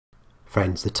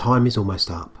Friends, the time is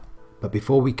almost up, but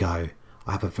before we go,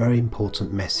 I have a very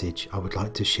important message I would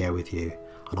like to share with you,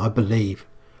 and I believe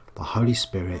the Holy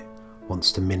Spirit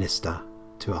wants to minister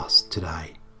to us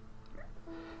today.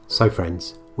 So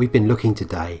friends, we've been looking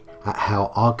today at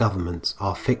how our governments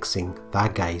are fixing their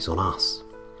gaze on us.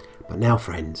 But now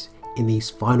friends, in these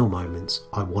final moments,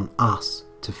 I want us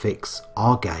to fix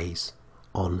our gaze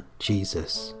on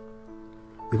Jesus.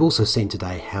 We've also seen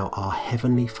today how our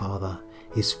Heavenly Father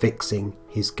is fixing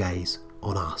his gaze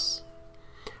on us.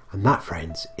 And that,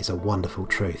 friends, is a wonderful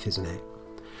truth, isn't it?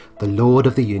 The Lord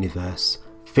of the universe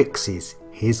fixes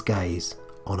his gaze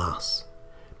on us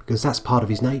because that's part of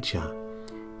his nature.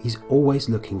 He's always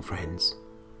looking, friends.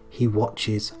 He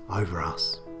watches over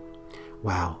us.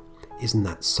 Wow, isn't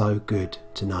that so good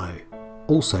to know?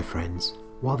 Also, friends,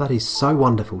 while that is so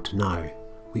wonderful to know,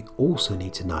 we also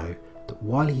need to know that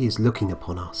while he is looking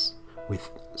upon us with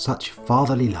such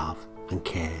fatherly love and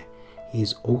care, he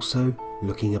is also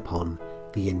looking upon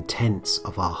the intents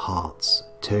of our hearts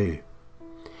too.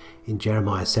 In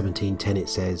Jeremiah 17:10 it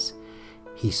says,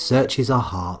 "He searches our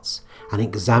hearts and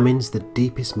examines the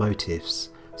deepest motives,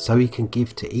 so he can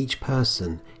give to each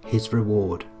person his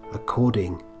reward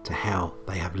according to how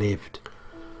they have lived."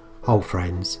 Oh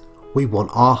friends, we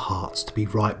want our hearts to be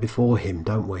right before him,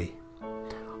 don't we?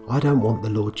 I don't want the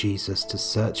Lord Jesus to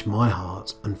search my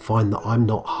heart and find that I'm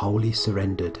not wholly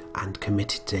surrendered and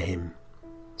committed to him.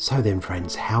 So then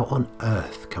friends, how on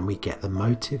earth can we get the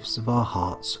motives of our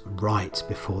hearts right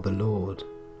before the Lord?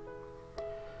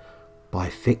 By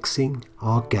fixing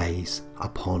our gaze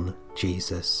upon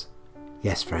Jesus.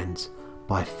 Yes friends,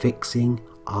 by fixing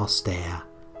our stare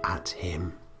at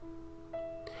him.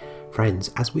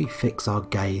 Friends, as we fix our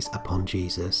gaze upon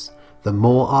Jesus, the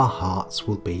more our hearts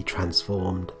will be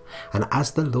transformed. And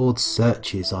as the Lord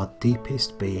searches our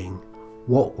deepest being,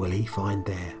 what will he find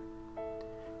there?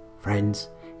 Friends,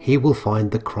 he will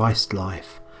find the Christ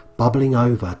life bubbling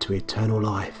over to eternal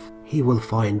life. He will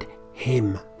find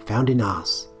him found in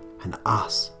us and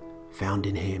us found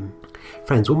in him.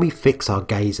 Friends, when we fix our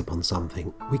gaze upon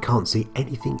something, we can't see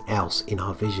anything else in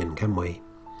our vision, can we?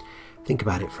 Think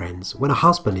about it, friends. When a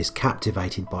husband is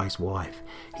captivated by his wife,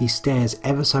 he stares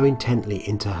ever so intently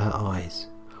into her eyes.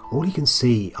 All he can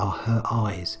see are her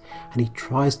eyes, and he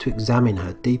tries to examine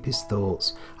her deepest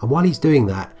thoughts. And while he's doing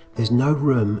that, there's no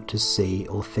room to see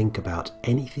or think about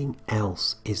anything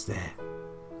else, is there?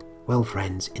 Well,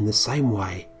 friends, in the same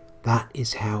way, that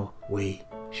is how we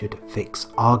should fix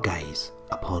our gaze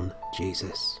upon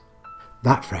Jesus.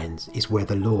 That, friends, is where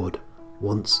the Lord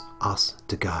wants us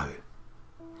to go.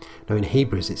 Now in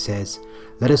Hebrews it says,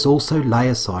 "Let us also lay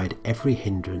aside every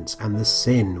hindrance and the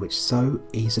sin which so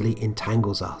easily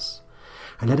entangles us,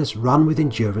 and let us run with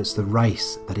endurance the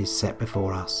race that is set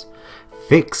before us,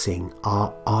 fixing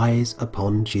our eyes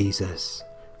upon Jesus,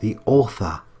 the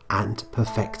author and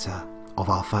perfecter of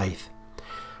our faith."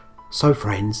 So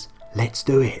friends, let's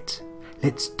do it.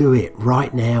 Let's do it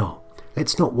right now.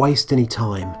 Let's not waste any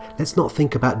time. Let's not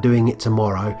think about doing it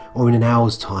tomorrow or in an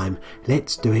hour's time.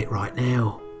 Let's do it right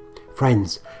now.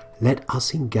 Friends, let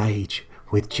us engage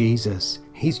with Jesus.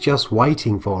 He's just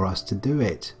waiting for us to do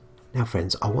it. Now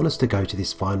friends, I want us to go to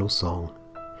this final song.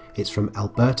 It's from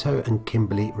Alberto and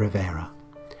Kimberly Rivera,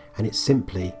 and it's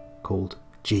simply called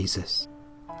Jesus.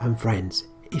 And friends,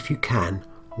 if you can,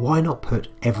 why not put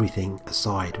everything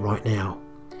aside right now?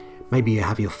 Maybe you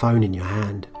have your phone in your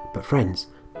hand, but friends,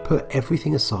 put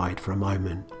everything aside for a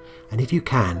moment. And if you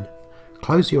can,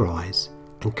 close your eyes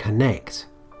and connect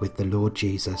with the Lord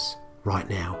Jesus right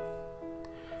now.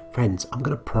 Friends, I'm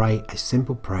going to pray a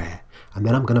simple prayer and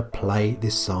then I'm going to play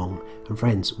this song. And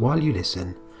friends, while you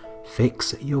listen,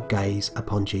 fix your gaze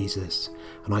upon Jesus.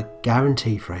 And I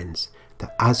guarantee, friends,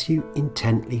 that as you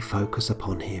intently focus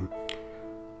upon him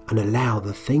and allow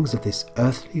the things of this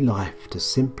earthly life to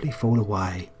simply fall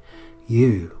away,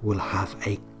 you will have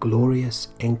a glorious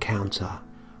encounter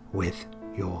with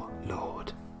your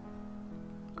Lord.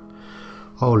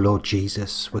 Oh Lord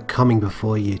Jesus, we're coming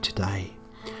before you today,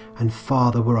 and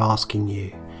Father, we're asking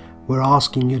you,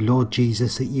 Lord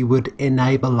Jesus, that you would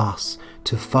enable us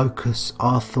to focus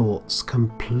our thoughts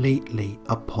completely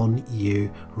upon you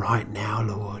right now,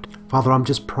 Lord. Father, I'm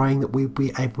just praying that we'll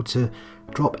be able to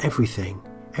drop everything,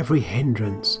 every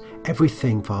hindrance,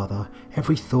 everything, Father,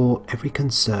 every thought, every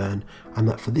concern, and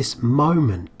that for this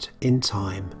moment in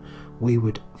time, we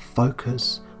would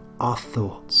focus our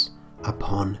thoughts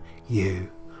upon you,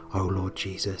 oh Lord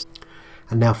Jesus.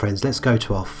 And now friends, let's go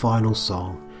to our final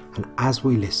song, and as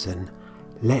we listen,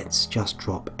 let's just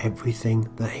drop everything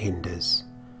that hinders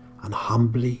and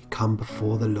humbly come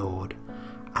before the Lord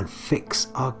and fix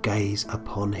our gaze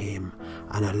upon him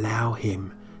and allow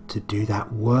him to do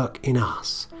that work in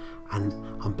us, and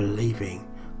I'm believing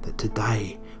that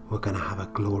today we're going to have a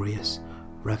glorious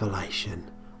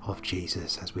revelation of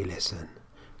Jesus as we listen.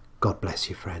 God bless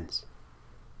you, friends.